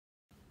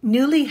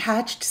Newly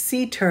hatched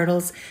sea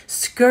turtles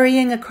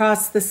scurrying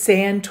across the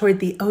sand toward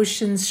the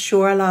ocean's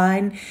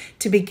shoreline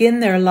to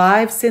begin their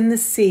lives in the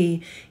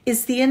sea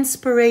is the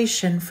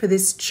inspiration for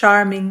this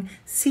charming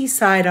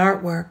seaside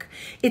artwork.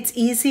 It's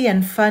easy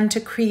and fun to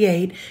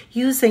create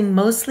using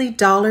mostly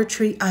Dollar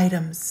Tree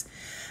items.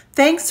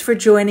 Thanks for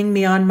joining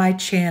me on my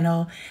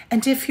channel,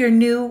 and if you're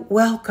new,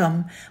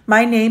 welcome.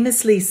 My name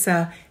is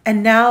Lisa,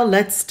 and now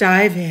let's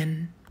dive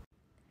in.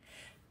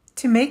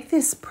 To make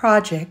this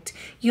project,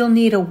 you'll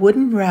need a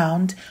wooden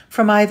round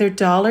from either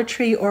Dollar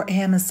Tree or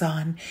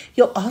Amazon.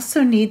 You'll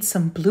also need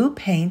some blue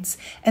paints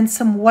and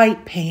some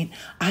white paint.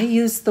 I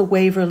use the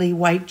Waverly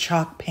white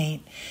chalk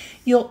paint.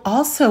 You'll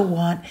also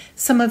want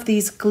some of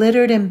these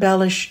glittered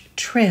embellished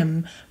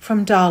trim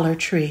from Dollar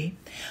Tree.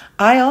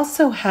 I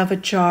also have a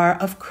jar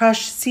of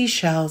crushed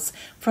seashells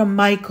from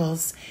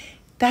Michael's.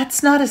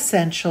 That's not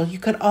essential. You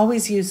could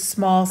always use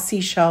small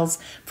seashells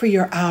for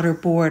your outer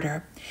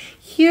border.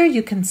 Here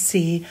you can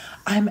see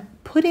I'm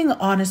putting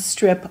on a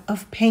strip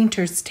of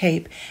painter's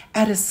tape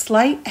at a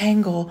slight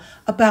angle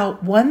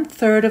about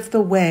 1/3 of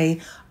the way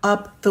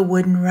up the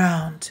wooden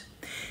round.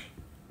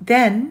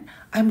 Then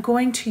I'm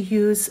going to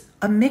use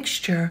a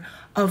mixture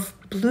of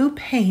blue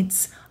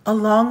paints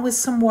along with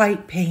some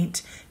white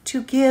paint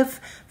to give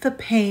the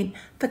paint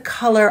the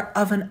color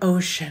of an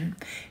ocean.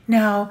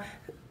 Now,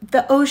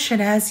 the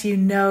ocean, as you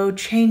know,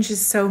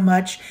 changes so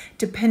much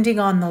depending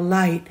on the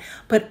light,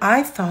 but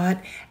I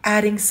thought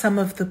adding some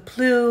of the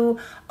blue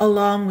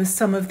along with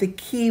some of the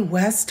Key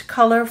West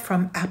color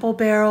from Apple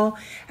Barrel,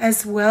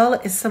 as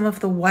well as some of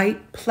the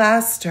white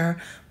plaster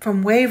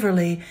from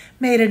Waverly,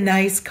 made a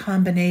nice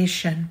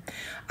combination.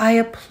 I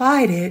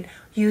applied it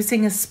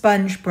using a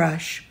sponge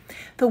brush.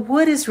 The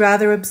wood is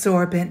rather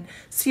absorbent,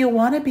 so you'll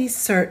want to be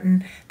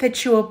certain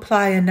that you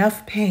apply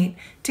enough paint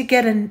to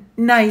get a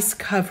nice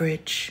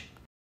coverage.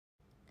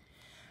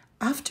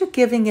 After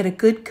giving it a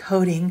good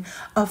coating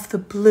of the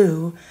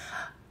blue,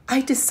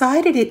 I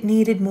decided it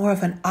needed more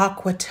of an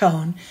aqua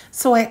tone,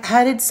 so I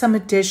added some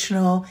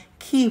additional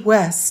Key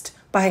West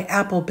by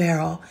Apple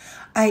Barrel.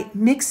 I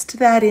mixed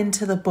that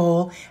into the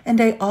bowl,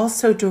 and I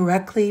also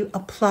directly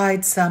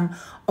applied some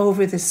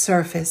over the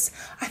surface.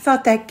 I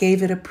thought that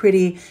gave it a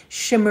pretty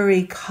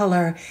shimmery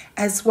color,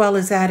 as well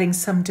as adding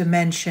some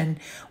dimension.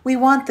 We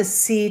want the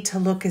sea to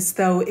look as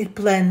though it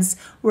blends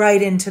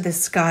right into the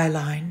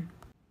skyline.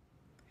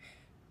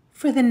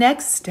 For the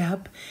next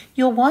step,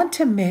 you'll want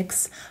to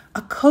mix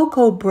a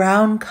cocoa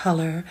brown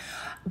color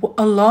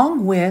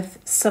along with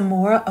some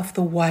more of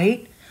the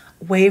white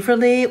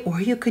Waverly,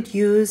 or you could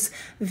use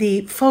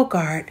the Folk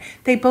Art.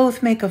 They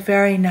both make a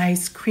very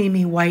nice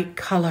creamy white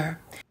color.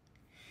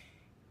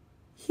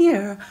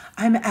 Here,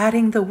 I'm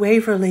adding the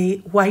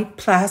Waverly white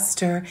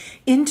plaster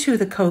into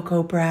the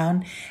cocoa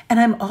brown, and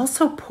I'm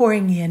also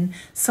pouring in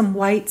some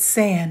white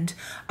sand.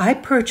 I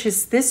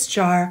purchased this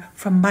jar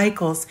from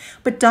Michael's,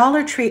 but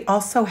Dollar Tree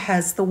also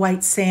has the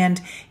white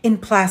sand in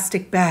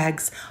plastic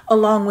bags,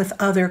 along with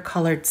other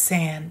colored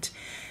sand.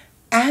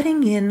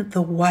 Adding in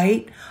the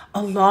white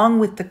along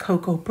with the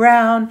cocoa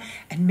brown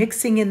and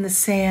mixing in the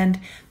sand,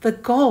 the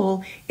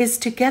goal is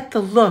to get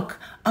the look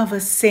of a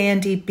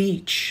sandy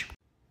beach.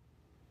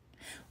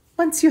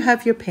 Once you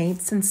have your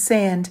paints and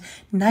sand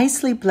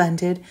nicely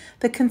blended,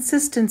 the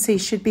consistency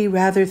should be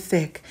rather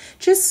thick.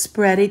 Just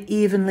spread it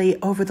evenly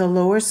over the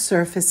lower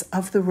surface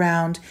of the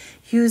round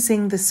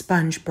using the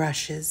sponge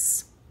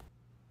brushes.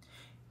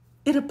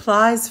 It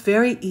applies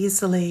very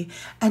easily,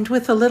 and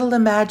with a little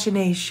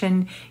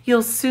imagination,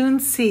 you'll soon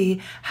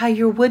see how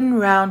your wooden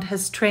round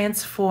has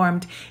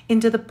transformed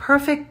into the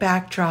perfect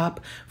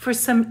backdrop for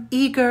some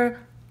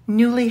eager,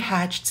 newly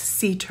hatched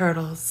sea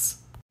turtles.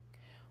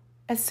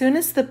 As soon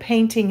as the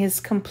painting is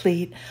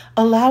complete,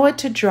 allow it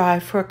to dry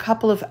for a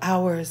couple of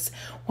hours.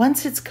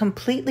 Once it's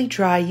completely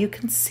dry, you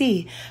can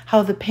see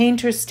how the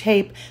painter's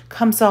tape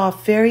comes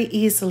off very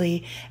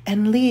easily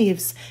and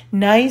leaves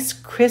nice,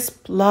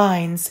 crisp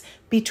lines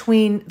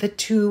between the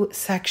two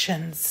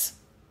sections.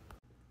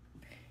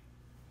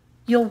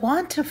 You'll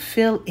want to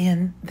fill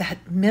in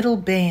that middle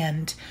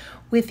band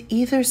with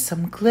either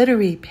some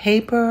glittery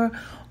paper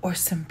or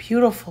some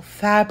beautiful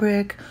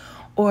fabric,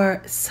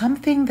 or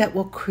something that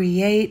will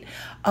create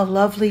a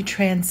lovely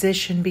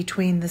transition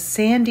between the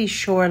sandy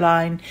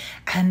shoreline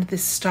and the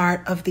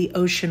start of the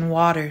ocean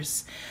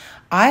waters.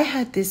 I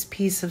had this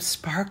piece of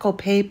sparkle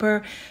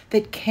paper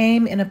that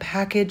came in a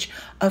package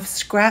of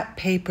scrap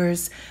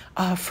papers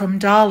from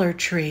Dollar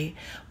Tree,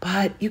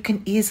 but you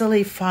can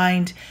easily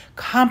find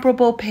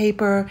comparable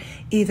paper,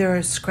 either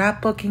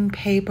scrapbooking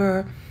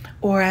paper,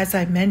 or as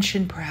I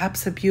mentioned,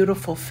 perhaps a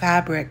beautiful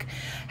fabric.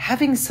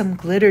 Having some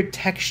glittered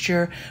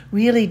texture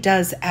really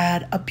does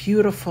add a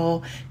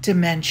beautiful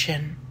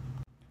dimension.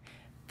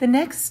 The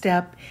next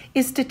step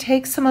is to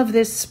take some of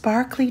this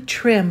sparkly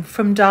trim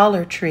from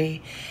Dollar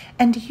Tree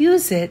and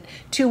use it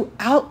to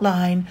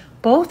outline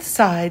both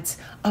sides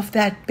of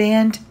that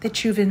band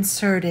that you've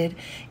inserted.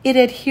 It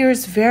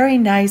adheres very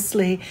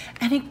nicely,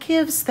 and it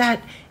gives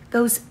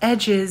those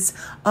edges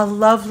a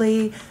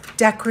lovely,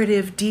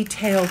 decorative,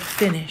 detailed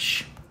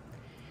finish.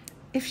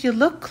 If you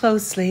look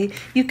closely,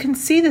 you can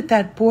see that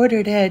that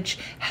bordered edge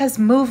has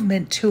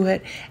movement to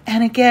it.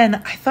 And again,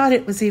 I thought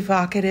it was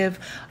evocative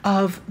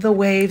of the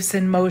waves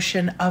in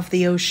motion of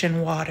the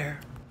ocean water.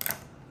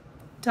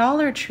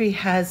 Dollar Tree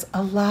has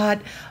a lot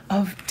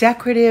of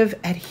decorative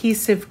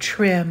adhesive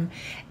trim,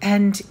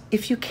 and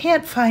if you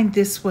can't find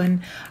this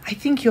one, I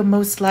think you'll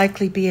most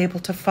likely be able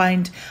to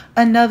find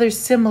another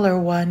similar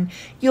one.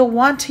 You'll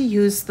want to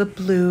use the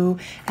blue,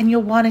 and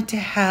you'll want it to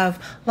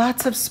have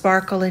lots of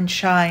sparkle and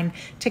shine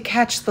to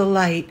catch the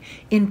light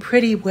in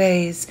pretty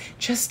ways,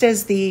 just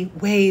as the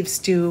waves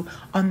do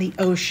on the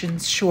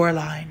ocean's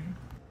shoreline.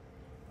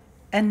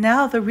 And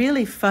now the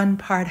really fun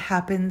part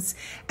happens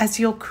as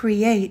you'll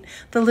create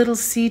the little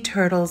sea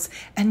turtles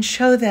and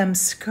show them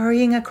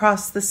scurrying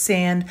across the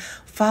sand,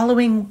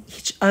 following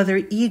each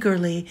other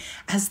eagerly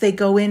as they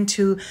go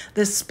into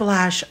the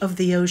splash of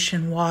the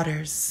ocean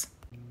waters.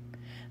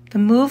 The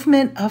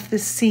movement of the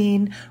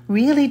scene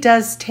really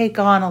does take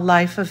on a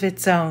life of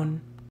its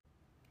own.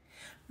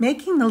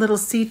 Making the little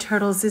sea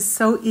turtles is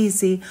so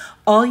easy.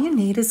 All you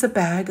need is a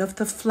bag of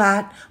the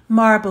flat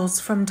marbles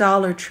from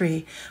Dollar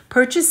Tree.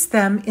 Purchase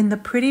them in the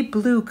pretty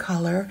blue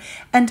color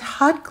and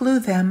hot glue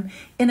them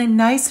in a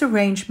nice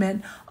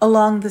arrangement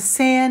along the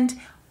sand,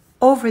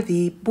 over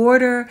the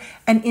border,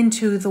 and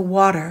into the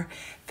water.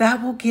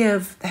 That will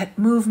give that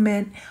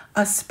movement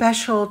a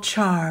special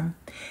charm.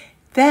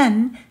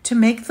 Then, to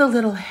make the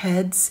little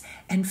heads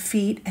and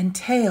feet and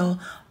tail,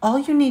 all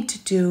you need to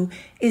do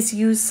is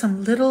use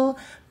some little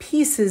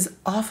pieces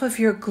off of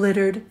your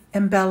glittered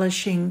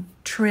embellishing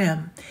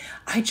trim.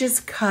 I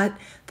just cut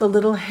the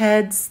little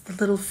heads, the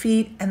little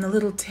feet, and the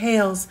little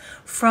tails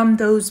from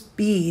those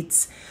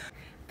beads.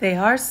 They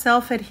are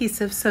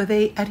self-adhesive, so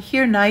they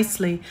adhere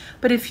nicely,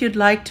 but if you'd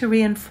like to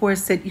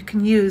reinforce it, you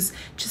can use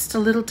just a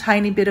little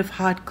tiny bit of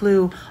hot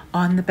glue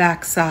on the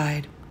back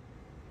side.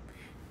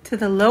 To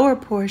the lower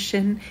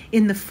portion,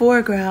 in the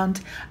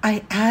foreground,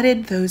 I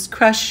added those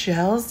crushed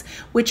shells,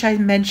 which I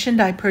mentioned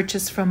I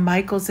purchased from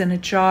Michael's in a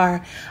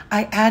jar.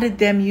 I added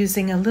them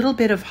using a little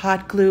bit of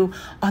hot glue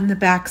on the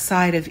back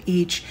side of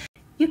each.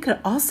 You could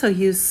also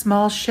use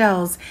small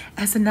shells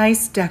as a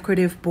nice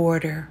decorative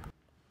border.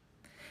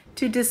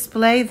 To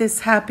display this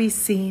happy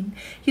scene,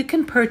 you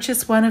can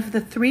purchase one of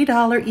the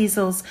 $3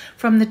 easels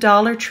from the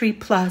Dollar Tree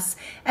Plus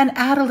and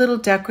add a little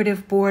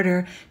decorative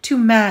border to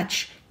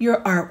match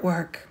your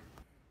artwork.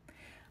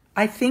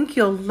 I think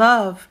you'll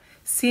love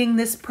seeing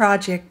this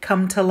project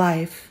come to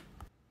life.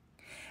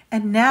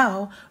 And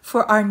now,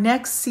 for our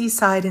next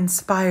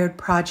seaside-inspired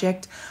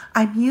project,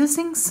 I'm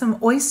using some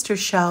oyster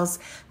shells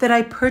that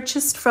I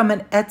purchased from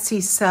an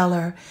Etsy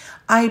seller.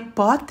 I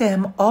bought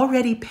them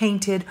already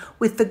painted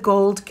with the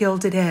gold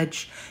gilded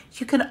edge.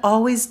 You can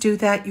always do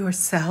that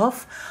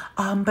yourself,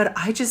 but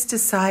I just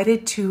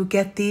decided to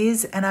get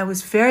these, and I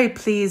was very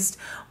pleased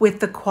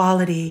with the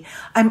quality.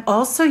 I'm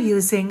also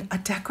using a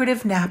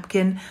decorative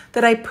napkin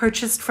that I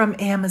purchased from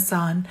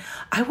Amazon.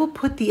 I will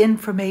put the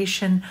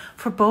information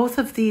for both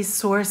of these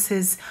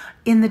sources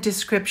in the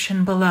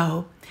description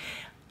below.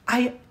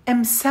 I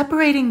am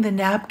separating the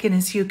napkin,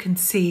 as you can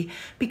see,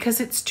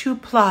 because it's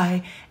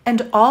 2-ply,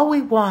 and all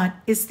we want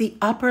is the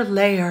upper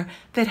layer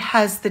that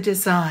has the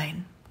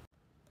design.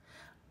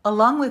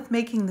 Along with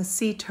making the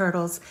sea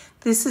turtles,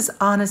 this is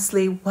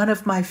honestly one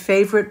of my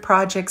favorite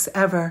projects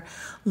ever.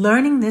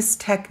 Learning this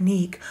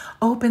technique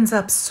opens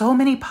up so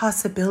many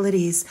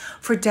possibilities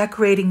for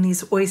decorating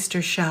these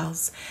oyster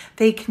shells.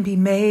 They can be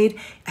made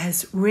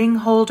as ring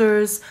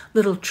holders,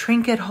 little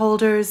trinket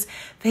holders.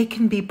 They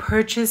can be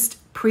purchased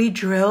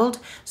pre-drilled,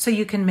 so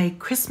you can make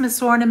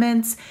Christmas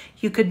ornaments.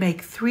 You could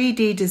make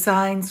 3D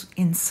designs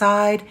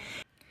inside.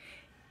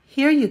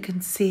 Here you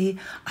can see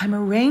I'm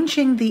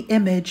arranging the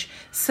image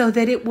so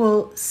that it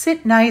will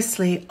sit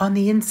nicely on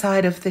the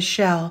inside of the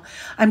shell.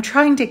 I'm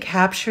trying to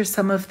capture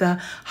some of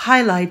the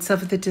highlights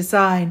of the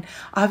design.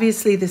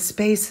 Obviously the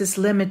space is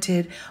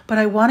limited, but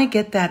I want to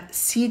get that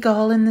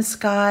seagull in the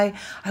sky.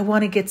 I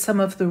want to get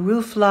some of the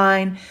roof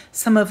line,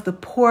 some of the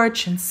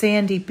porch and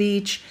sandy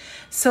beach.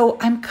 So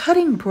I'm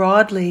cutting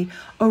broadly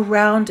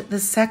around the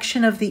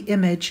section of the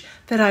image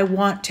that I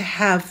want to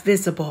have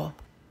visible.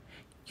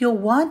 You'll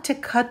want to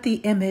cut the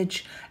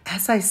image,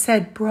 as I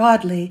said,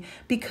 broadly,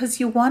 because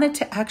you want it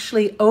to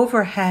actually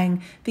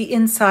overhang the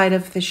inside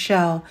of the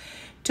shell.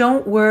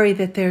 Don't worry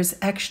that there's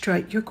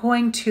extra. You're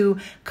going to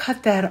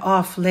cut that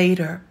off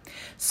later.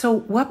 So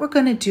what we're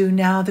going to do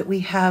now that we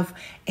have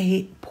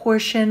a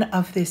portion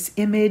of this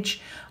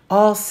image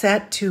all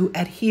set to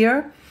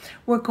adhere,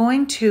 we're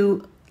going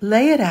to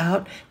lay it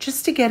out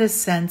just to get a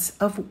sense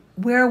of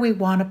where we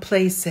want to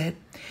place it.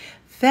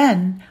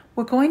 Then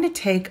we're going to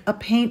take a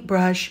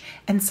paintbrush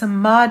and some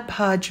Mod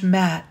Podge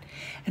matte,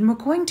 and we're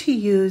going to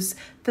use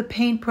the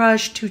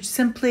paintbrush to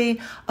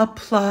simply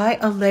apply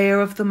a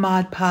layer of the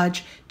Mod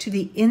Podge to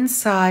the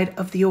inside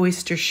of the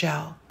oyster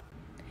shell.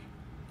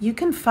 You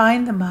can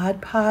find the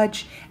Mod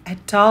Podge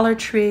at Dollar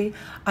Tree.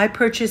 I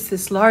purchased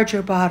this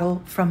larger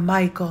bottle from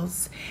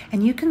Michael's,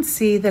 and you can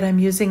see that I'm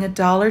using a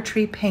Dollar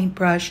Tree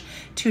paintbrush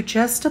to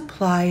just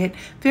apply it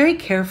very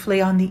carefully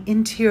on the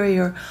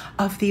interior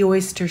of the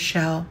oyster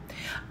shell.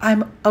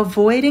 I'm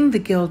avoiding the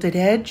gilded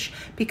edge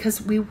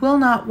because we will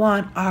not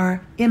want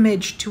our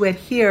image to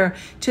adhere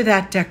to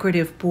that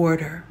decorative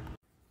border.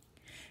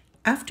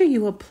 After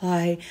you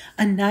apply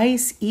a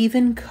nice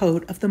even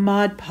coat of the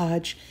Mod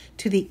Podge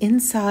to the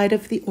inside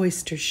of the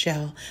oyster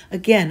shell,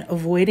 again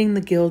avoiding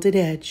the gilded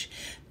edge,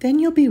 then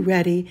you'll be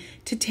ready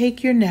to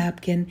take your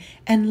napkin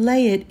and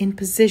lay it in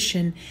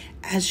position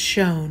as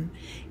shown.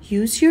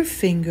 Use your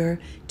finger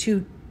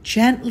to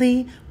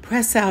gently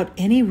press out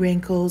any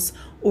wrinkles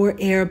or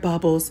air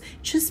bubbles.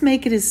 Just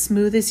make it as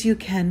smooth as you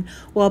can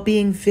while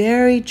being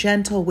very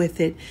gentle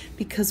with it,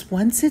 because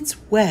once it's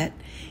wet,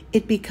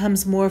 it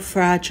becomes more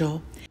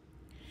fragile.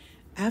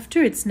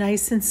 After it's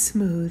nice and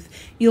smooth,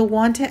 you'll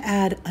want to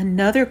add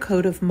another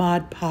coat of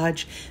Mod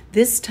Podge,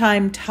 this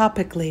time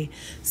topically,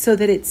 so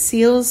that it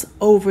seals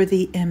over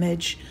the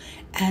image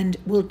and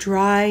will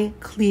dry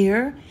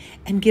clear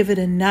and give it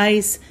a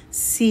nice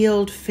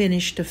sealed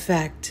finished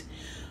effect.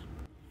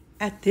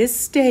 At this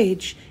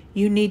stage,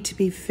 you need to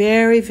be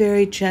very,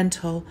 very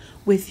gentle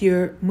with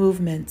your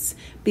movements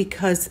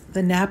because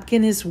the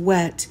napkin is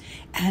wet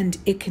and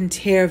it can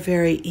tear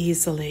very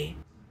easily.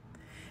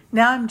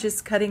 Now I'm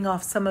just cutting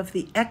off some of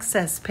the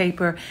excess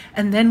paper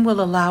and then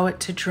we'll allow it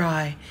to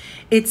dry.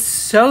 It's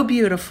so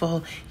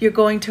beautiful. You're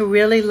going to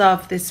really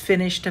love this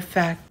finished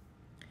effect.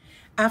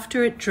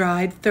 After it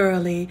dried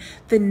thoroughly,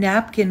 the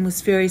napkin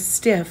was very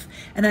stiff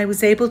and I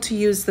was able to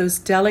use those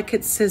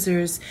delicate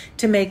scissors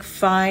to make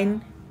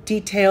fine,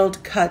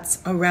 detailed cuts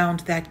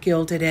around that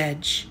gilded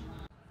edge.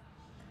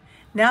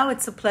 Now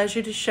it's a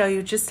pleasure to show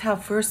you just how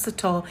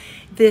versatile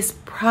this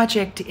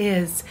project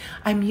is.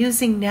 I'm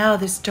using now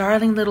this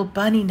darling little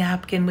bunny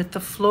napkin with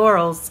the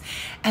florals,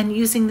 and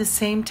using the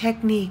same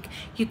technique,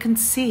 you can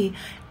see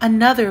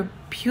another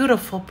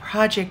beautiful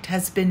project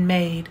has been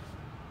made.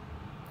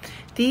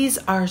 These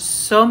are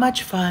so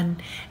much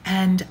fun,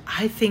 and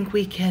I think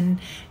we can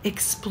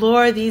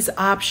explore these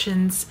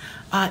options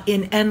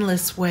in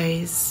endless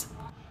ways.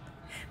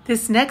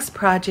 This next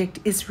project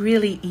is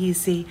really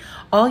easy.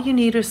 All you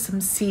need are some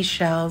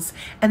seashells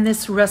and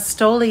this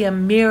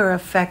Rust-Oleum mirror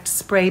effect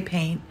spray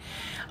paint.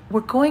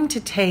 We're going to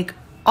take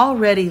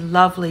already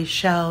lovely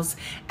shells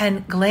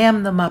and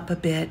glam them up a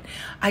bit.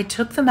 I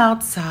took them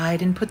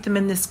outside and put them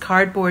in this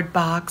cardboard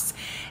box,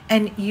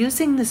 and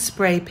using the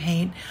spray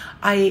paint,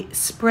 I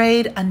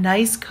sprayed a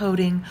nice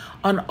coating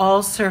on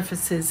all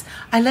surfaces.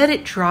 I let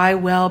it dry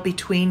well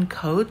between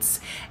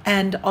coats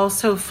and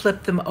also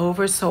flipped them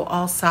over so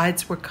all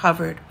sides were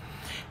covered.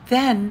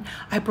 Then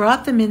I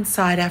brought them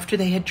inside after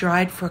they had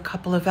dried for a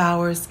couple of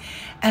hours,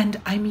 and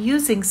I'm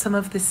using some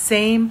of the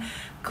same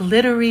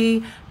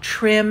glittery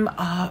trim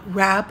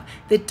wrap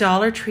that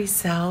Dollar Tree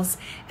sells,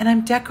 and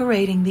I'm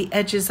decorating the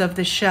edges of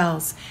the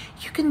shells.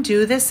 You can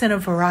do this in a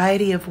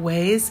variety of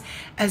ways,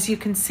 as you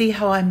can see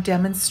how I'm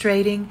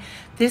demonstrating.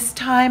 This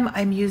time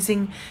I'm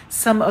using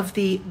some of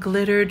the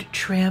glittered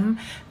trim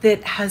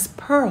that has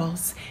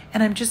pearls,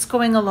 and I'm just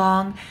going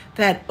along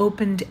that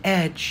opened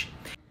edge.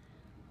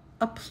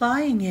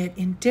 Applying it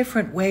in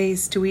different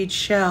ways to each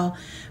shell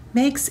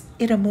makes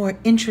it a more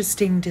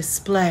interesting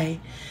display.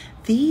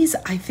 These,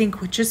 I think,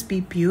 would just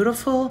be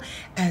beautiful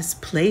as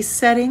place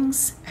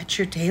settings at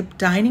your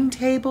dining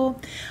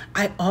table.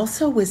 I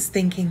also was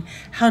thinking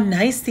how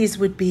nice these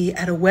would be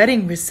at a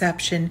wedding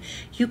reception.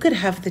 You could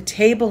have the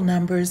table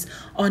numbers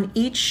on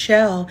each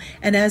shell,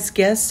 and as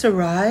guests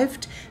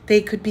arrived, they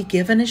could be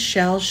given a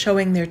shell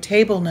showing their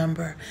table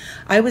number.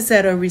 I was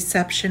at a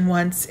reception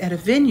once at a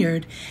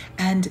vineyard,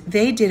 and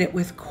they did it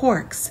with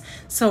corks.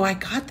 So I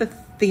got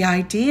the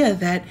idea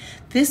that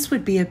this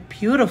would be a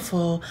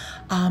beautiful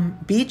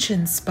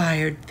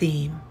beach-inspired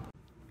theme.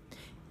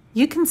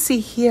 You can see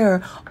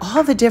here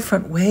all the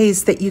different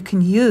ways that you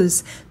can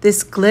use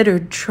this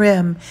glittered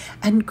trim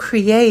and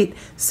create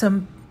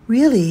some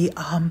really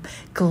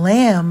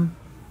glam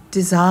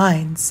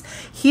designs.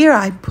 Here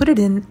I put it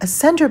in a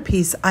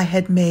centerpiece I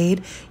had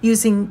made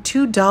using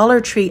 2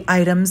 Dollar Tree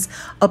items,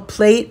 a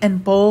plate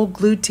and bowl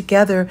glued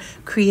together,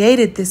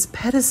 created this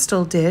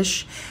pedestal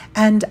dish,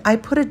 and I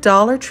put a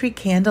Dollar Tree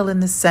candle in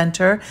the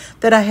center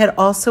that I had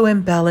also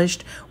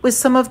embellished with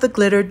some of the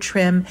glittered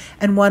trim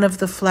and one of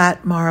the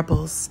flat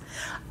marbles.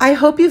 I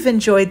hope you've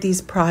enjoyed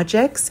these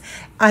projects.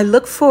 I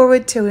look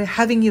forward to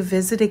having you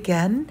visit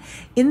again.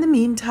 In the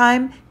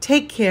meantime,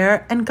 take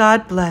care and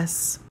God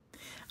bless.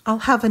 I'll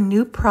have a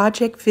new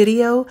project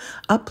video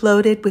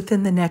uploaded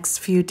within the next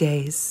few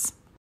days.